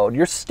Z mode.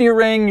 Your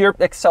steering, your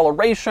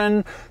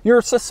acceleration,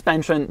 your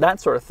suspension, that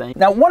sort of thing.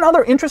 Now, one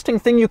other interesting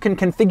thing you can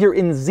configure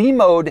in Z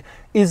mode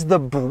is the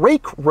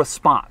brake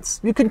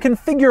response. You can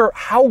configure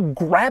how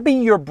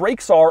grabby your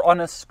brakes are on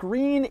a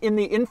screen in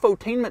the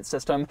infotainment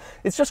system.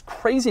 It's just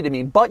crazy to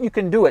me, but you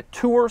can do it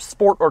tour,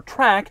 sport, or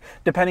track,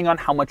 depending on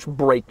how much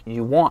brake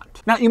you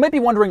want. Now, you might be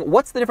wondering,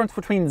 what's the difference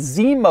between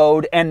Z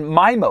mode and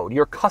My mode,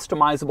 your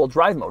customizable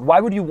drive mode?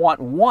 Why would you want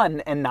one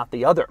and not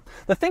the other?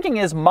 The thinking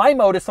is My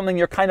mode is something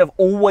you're kind of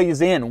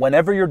always in.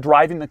 Whenever you're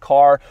driving the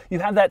car, you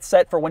have that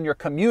set for when you're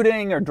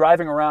commuting or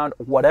driving around,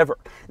 whatever.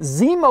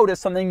 Z mode is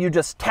something you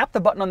just tap the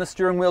button on the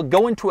steering wheel,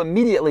 go into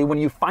immediately when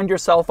you find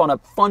yourself on a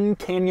fun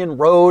canyon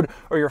road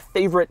or your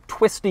favorite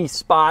twisty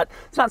spot.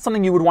 It's not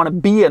something you would want to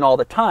be in all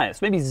the time. So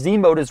maybe Z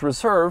mode is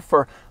reserved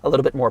for a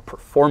little bit more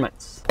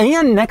performance.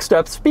 And next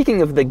up,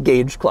 speaking of the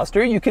gauge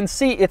cluster, you can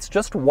see it's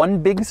just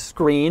one big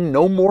screen,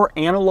 no more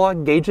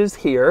analog gauges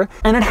here,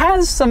 and it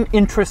has some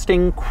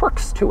interesting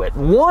quirks to it.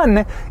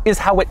 One is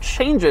how it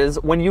changes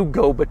when you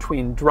go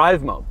between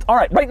drive modes. All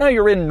right, right now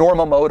you're in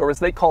normal mode, or as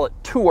they call it,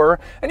 tour,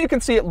 and you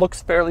can see it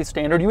looks fairly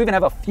standard. You even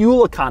have a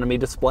fuel economy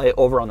display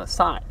over on the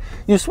side.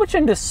 You switch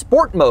into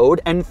sport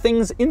mode and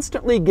things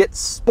instantly get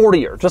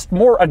sportier, just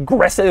more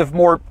aggressive,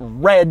 more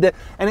red,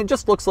 and it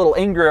just looks a little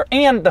angrier,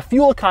 and the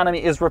fuel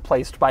economy is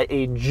replaced by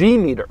a G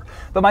meter.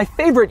 But my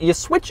favorite, you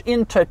switch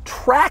into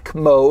track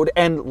mode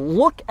and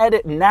look at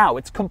it now.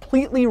 It's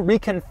completely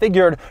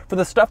reconfigured for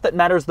the stuff that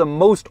matters the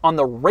most on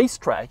the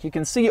racetrack. You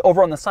can see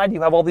over on the side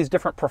you have all these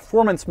different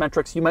performance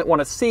metrics you might want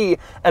to see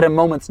at a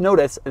moment's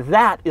notice.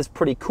 That is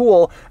pretty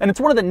cool, and it's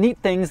one of the neat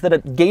things that a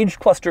gauge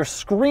cluster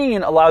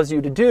screen allows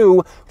you to do,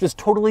 which is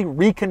totally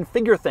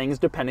reconfigure things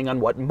depending on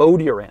what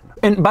mode you're in.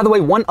 And by the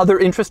way, one other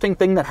interesting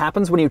thing that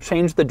happens when you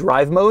change the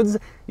drive modes,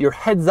 your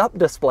heads-up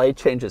display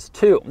changes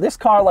too. This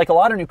car, like a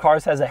lot of new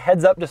cars, has a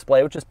heads-up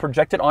display which is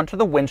projected onto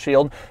the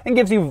windshield and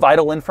gives you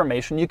vital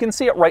information. You can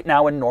see it right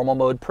now in normal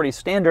mode, pretty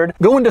standard.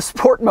 Go into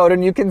sport mode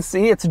and you can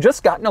see it's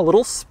just gotten a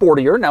little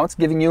sportier. Now it's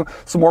giving you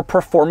some more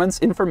performance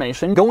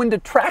information. Go into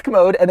track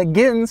mode and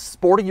again,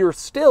 sportier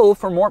still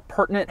for more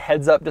pertinent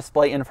heads-up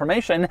display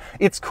information.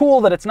 It's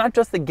cool that it's not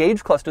just the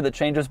gauge cluster that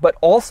changes, but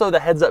also the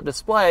heads-up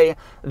display.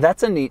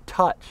 That's a neat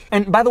touch.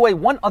 And by the way,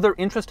 one other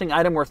interesting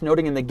item worth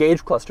noting in the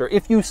gauge cluster,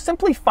 if you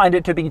simply find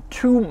it to be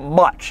too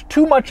much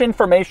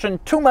information,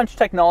 too much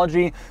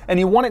technology, and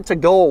you want it to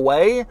go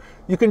away,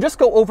 you can just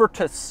go over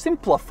to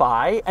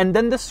simplify, and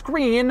then the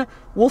screen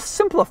will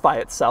simplify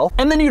itself.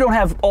 And then you don't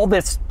have all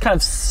this kind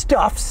of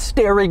stuff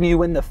staring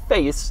you in the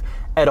face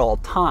at all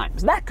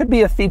times. That could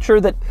be a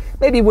feature that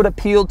maybe would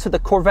appeal to the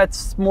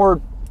Corvette's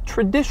more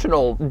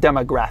traditional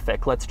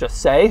demographic, let's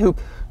just say, who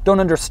don't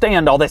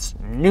understand all this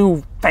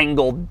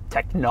newfangled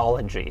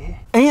technology.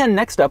 And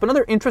next up,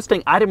 another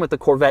interesting item with the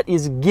Corvette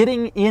is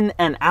getting in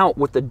and out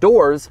with the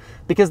doors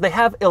because they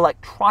have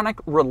electronic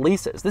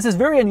releases. This is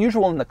very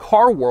unusual in the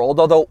car world,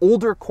 although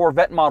older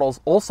Corvette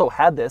models also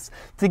had this.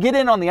 To get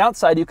in on the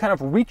outside, you kind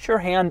of reach your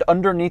hand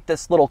underneath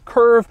this little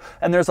curve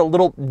and there's a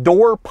little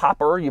door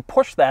popper. You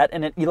push that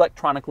and it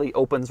electronically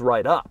opens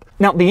right up.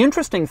 Now, the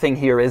interesting thing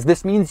here is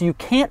this means you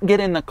can't get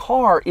in the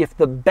car if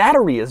the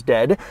battery is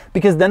dead,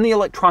 because then the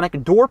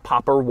electronic door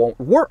popper won't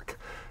work.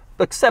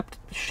 Except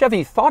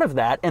Chevy thought of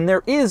that, and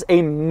there is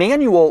a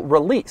manual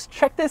release.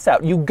 Check this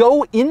out. You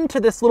go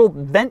into this little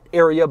vent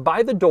area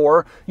by the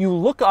door, you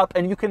look up,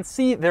 and you can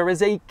see there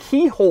is a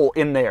keyhole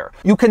in there.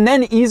 You can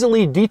then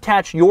easily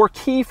detach your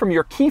key from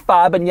your key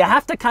fob, and you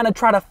have to kind of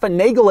try to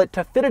finagle it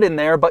to fit it in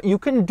there, but you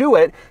can do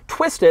it,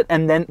 twist it,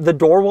 and then the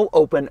door will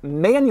open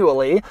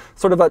manually,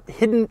 sort of a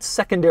hidden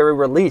secondary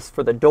release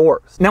for the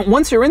doors. Now,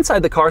 once you're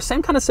inside the car,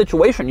 same kind of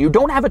situation. You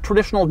don't have a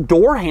traditional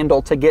door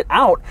handle to get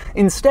out.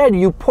 Instead,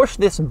 you push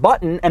this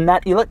button, and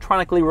that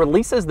electronically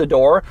releases the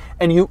door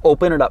and you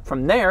open it up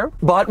from there.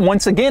 But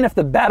once again, if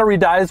the battery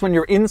dies when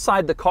you're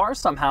inside the car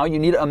somehow, you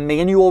need a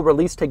manual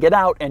release to get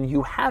out, and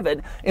you have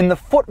it. In the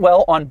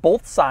footwell on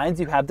both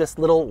sides, you have this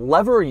little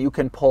lever you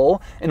can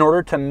pull in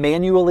order to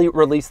manually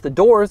release the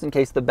doors in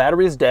case the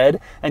battery is dead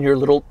and your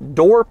little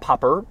door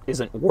popper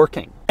isn't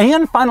working.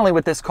 And finally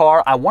with this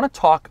car, I want to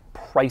talk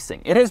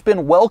pricing. It has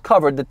been well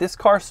covered that this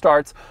car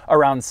starts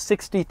around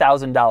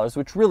 $60,000,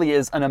 which really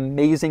is an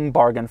amazing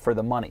bargain for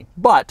the money.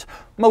 But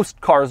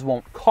most cars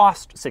won't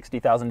cost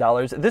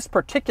 $60,000. This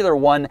particular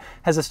one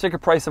has a sticker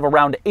price of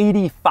around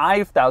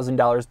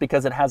 $85,000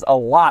 because it has a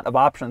lot of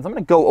options. I'm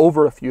going to go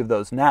over a few of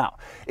those now.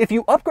 If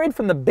you upgrade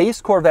from the base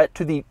Corvette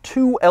to the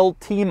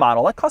 2LT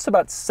model, that costs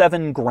about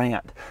 $7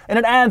 grand. And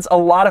it adds a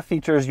lot of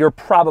features you're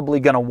probably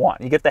going to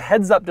want. You get the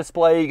heads-up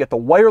display, you get the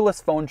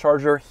wireless phone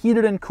charger,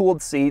 heated and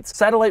cooled seats,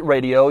 satellite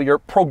radio, your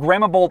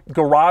programmable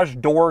garage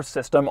door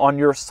system on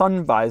your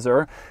sun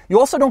visor. You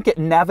also don't get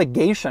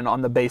navigation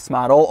on the base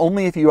model,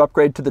 only if you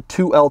upgrade to the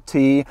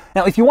 2LT.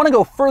 Now, if you want to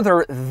go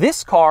further,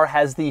 this car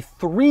has the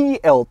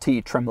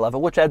 3LT trim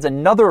level, which adds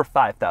another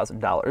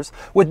 $5,000.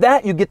 With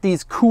that, you get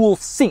these cool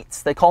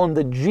seats. They call them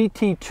the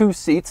GT2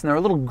 seats, and they're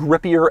a little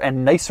grippier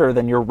and nicer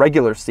than your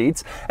regular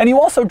seats. And you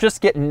also just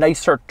get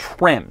nicer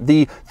trim.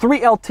 The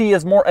 3LT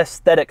is more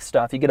aesthetic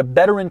stuff. You get a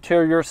better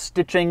interior,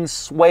 stitching,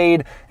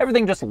 suede,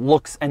 everything just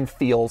looks and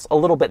feels a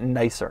little bit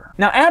nicer.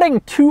 Now, adding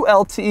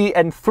 2LT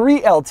and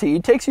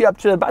 3LT takes you up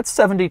to about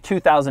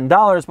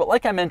 $72,000, but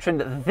like I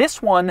mentioned,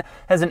 this one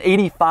has an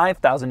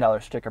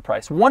 $85,000 sticker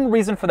price. One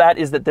reason for that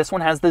is that this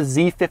one has the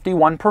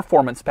Z51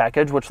 performance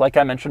package, which like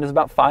I mentioned is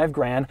about $5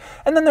 grand,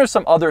 and then there's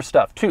some other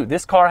stuff too.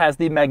 This car has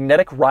the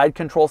magnetic ride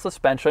control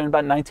suspension,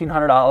 about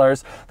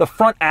 $1,900. The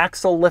front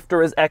axle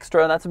lifter is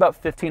extra, that's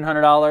about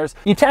 $1,500.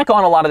 You tack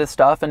on a lot of this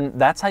stuff, and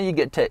that's how you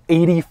get to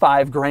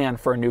 85 grand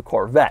for a new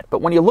Corvette.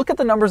 But when you look at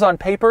the numbers on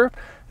paper,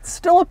 it's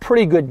still a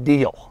pretty good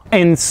deal.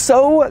 And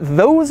so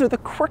those are the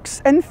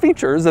quirks and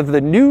features of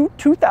the new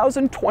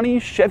 2020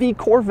 Chevy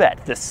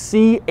Corvette, the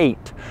C8.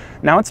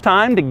 Now it's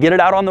time to get it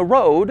out on the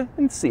road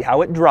and see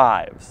how it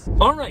drives.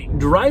 All right,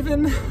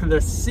 driving the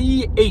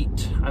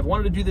C8. I've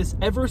wanted to do this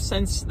ever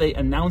since they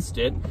announced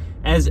it,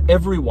 as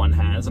everyone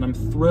has, and I'm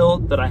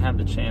thrilled that I have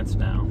the chance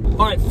now.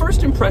 All right,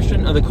 first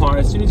impression of the car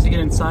as soon as you get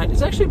inside,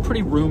 it's actually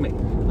pretty roomy.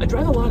 I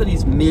drive a lot of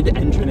these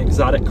mid-engine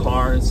exotic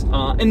cars,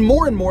 and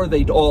more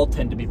they all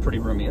tend to be pretty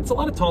roomy. It's a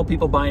lot of tall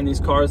people buying these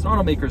cars, and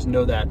automakers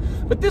know that.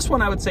 But this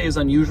one I would say is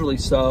unusually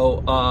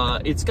so.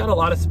 It's got a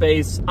lot of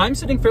space. I'm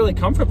sitting fairly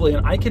comfortably,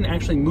 and I can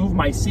actually move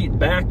my seat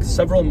back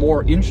several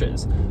more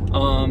inches.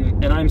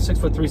 And I'm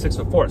 6'3",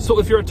 6'4". So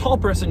if you're a tall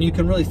person, you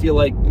can really feel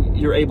like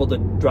you're able to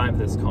drive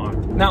this car.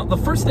 Now, the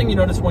first thing you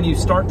notice when you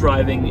start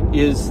driving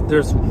is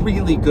there's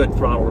really good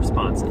throttle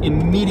response.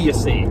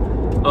 Immediacy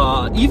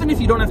Even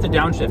if you don't have to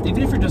downshift,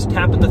 even if you're just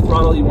tapping the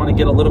throttle, you want to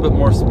get a little bit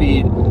more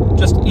speed,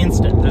 just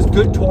instant. There's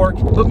good torque,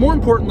 but more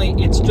importantly,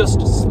 it's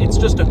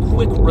just a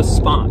quick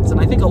response. And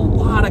I think a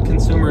lot of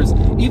consumers,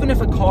 even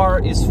if a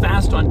car is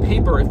fast on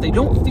paper, if they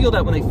don't feel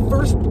that when they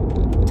first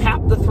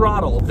tap the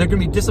throttle, they're going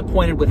to be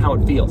disappointed with how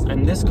it feels.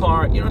 And this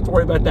car, you don't have to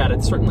worry about that.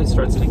 It certainly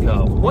starts to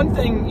go. One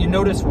thing you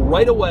notice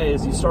right away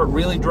as you start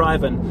really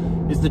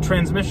driving is the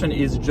transmission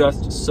is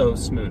just so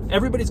smooth.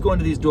 Everybody's going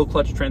to these dual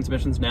clutch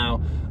transmissions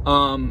now,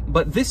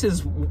 but this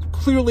is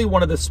clearly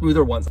one of the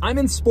smoother ones. I'm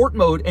in sport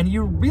mode and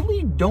you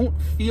really don't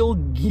feel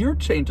gear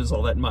changes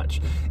all that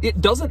much.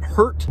 It doesn't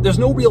hurt. There's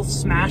no real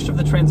smash of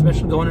the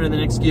transmission going into the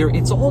next gear.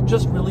 It's all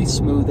just really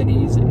smooth and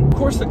easy. Of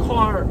course, the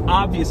car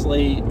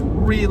obviously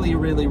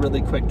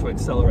really quick to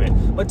accelerate.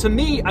 But to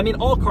me, I mean,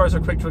 all cars are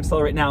quick to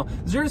accelerate now.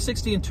 0 to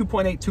 60 in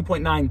 2.8,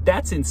 2.9,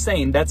 that's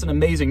insane. That's an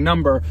amazing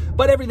number.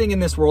 But everything in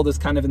this world is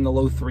kind of in the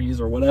low threes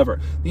or whatever.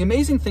 The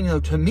amazing thing though,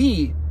 to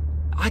me,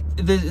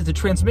 the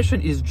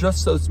transmission is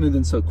just so smooth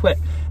and so quick.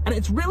 And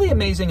it's really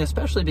amazing,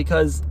 especially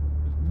because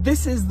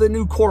this is the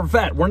new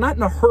Corvette. We're not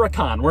in a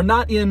Huracan. We're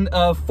not in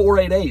a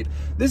 488.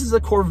 This is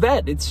a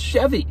Corvette. It's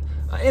Chevy.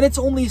 And it's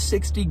only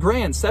 60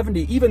 grand,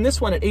 70, even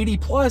this one at 80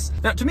 plus.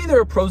 Now, to me, there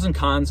are pros and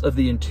cons of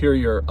the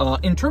interior.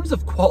 In terms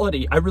of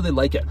quality, I really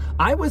like it.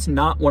 I was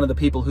not one of the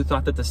people who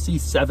thought that the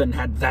C7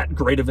 had that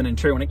great of an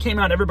interior. When it came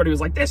out, everybody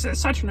was like, this is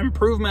such an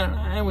improvement.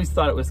 I always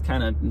thought it was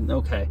kind of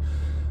okay.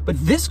 But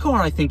this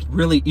car, I think,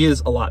 really is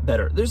a lot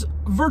better. There's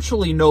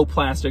virtually no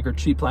plastic or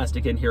cheap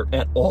plastic in here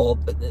at all.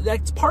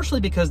 That's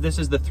partially because this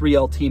is the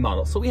 3LT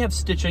model. So we have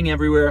stitching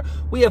everywhere,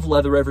 we have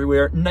leather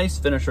everywhere, nice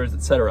finishers,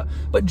 etc.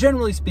 But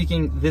generally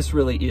speaking, this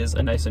really is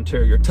a nice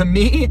interior. To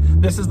me,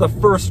 this is the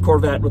first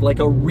Corvette with like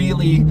a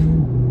really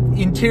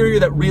interior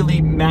that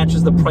really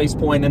matches the price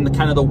point and the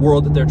kind of the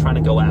world that they're trying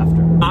to go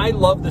after. I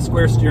love the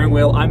square steering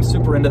wheel. I'm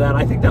super into that.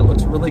 I think that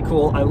looks really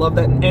cool. I love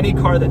that in any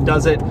car that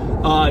does it.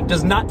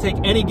 Does not take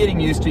any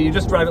getting used to. You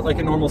just drive it like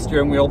a normal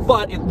steering wheel,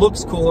 but it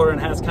looks cooler and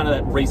has kind of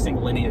that racing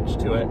lineage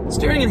to it.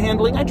 Steering and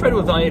handling, I try to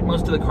evaluate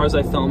most of the cars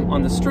I film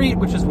on the street,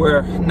 which is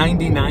where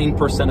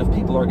 99% of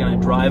people are going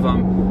to drive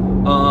them.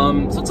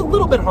 So it's a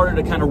little bit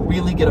harder to kind of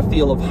really get a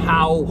feel of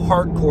how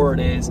hardcore it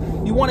is.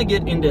 You want to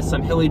get into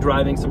some hilly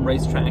driving, some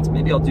racetracks.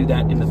 Maybe I'll do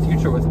that in the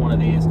future with one of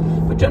these.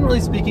 But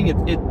generally speaking,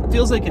 it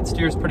feels like it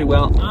steers pretty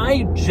well.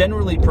 I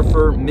generally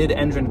prefer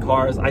mid-engine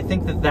cars. I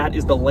think that that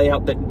is the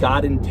layout that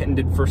God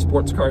intended for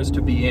sports cars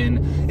to be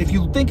in. If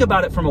you think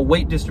about it from a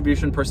weight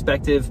distribution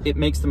perspective, it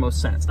makes the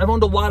most sense. I've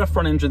owned a lot of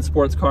front-engine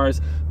sports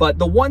cars, but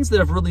the ones that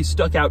have really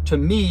stuck out to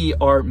me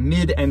are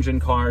mid-engine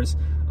cars.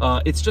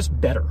 It's just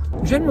better.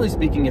 Generally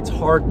speaking, it's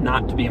hard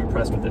not to be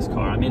impressed with this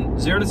car. I mean,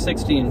 0 to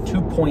 60 in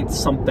 2 point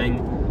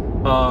something.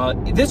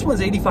 This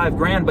one's 85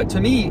 grand, but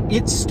to me,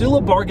 it's still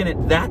a bargain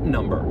at that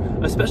number,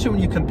 especially when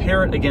you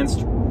compare it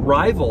against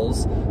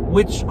rivals,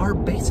 which are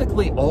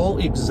basically all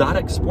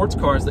exotic sports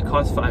cars that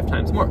cost 5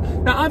 times more.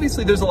 Now,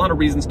 obviously, there's a lot of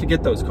reasons to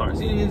get those cars.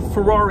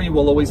 Ferrari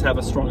will always have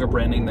a stronger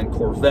branding than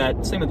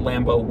Corvette, same with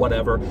Lambo,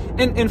 whatever.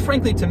 And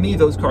frankly, to me,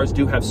 those cars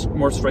do have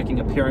more striking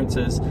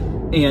appearances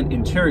and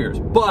interiors.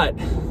 But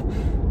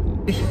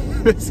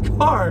this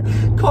car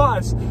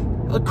costs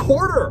a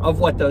quarter of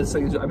what those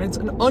things do. I mean, it's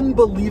an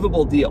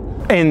unbelievable deal.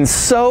 And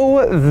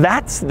so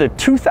that's the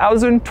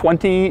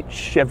 2020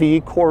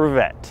 Chevy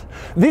Corvette.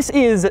 This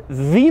is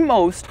the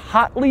most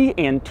hotly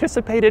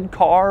anticipated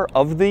car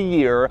of the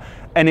year,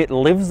 and it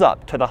lives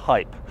up to the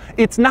hype.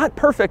 It's not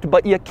perfect,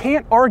 but you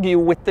can't argue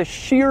with the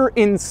sheer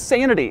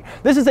insanity.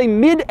 This is a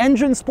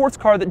mid-engine sports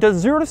car that does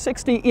 0 to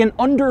 60 in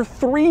under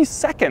 3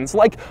 seconds,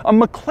 like a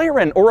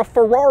McLaren or a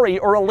Ferrari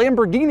or a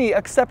Lamborghini,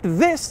 except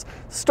this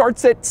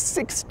starts at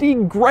 60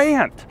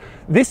 grand.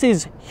 This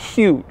is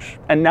huge,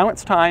 and now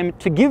it's time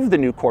to give the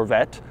new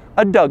Corvette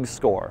a Doug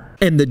score.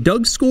 And the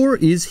Doug score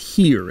is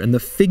here, and the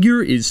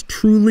figure is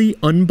truly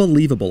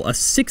unbelievable. A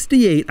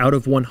 68 out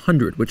of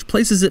 100, which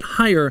places it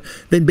higher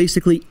than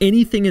basically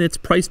anything in its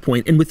price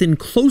point and within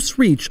close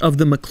reach of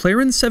the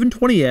McLaren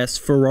 720S,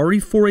 Ferrari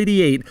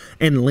 488,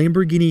 and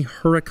Lamborghini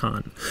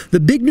Huracan. The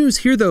big news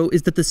here, though,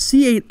 is that the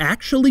C8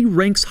 actually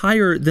ranks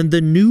higher than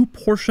the new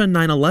Porsche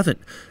 911.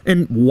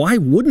 And why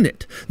wouldn't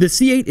it? The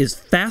C8 is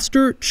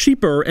faster,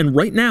 cheaper, and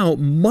right now,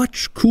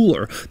 much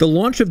cooler. The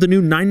launch of the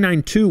new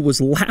 992 was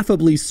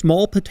laughably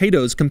small potatoes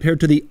compared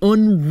to the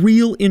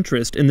unreal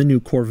interest in the new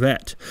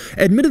Corvette.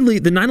 Admittedly,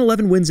 the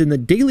 911 wins in the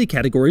daily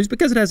categories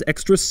because it has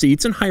extra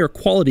seats and higher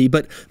quality,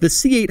 but the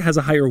C8 has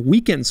a higher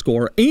weekend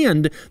score,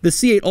 and the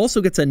C8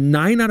 also gets a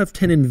 9 out of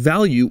 10 in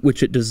value,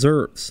 which it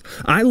deserves.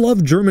 I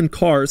love German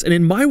cars, and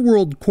in my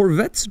world,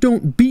 Corvettes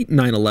don't beat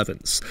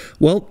 911s.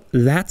 Well,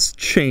 that's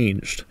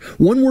changed.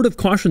 One word of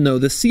caution though,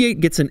 the C8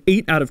 gets an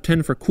 8 out of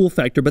 10 for cool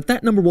factor, but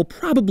that number will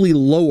probably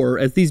lower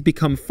as these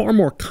become far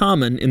more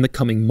common in the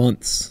coming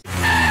months.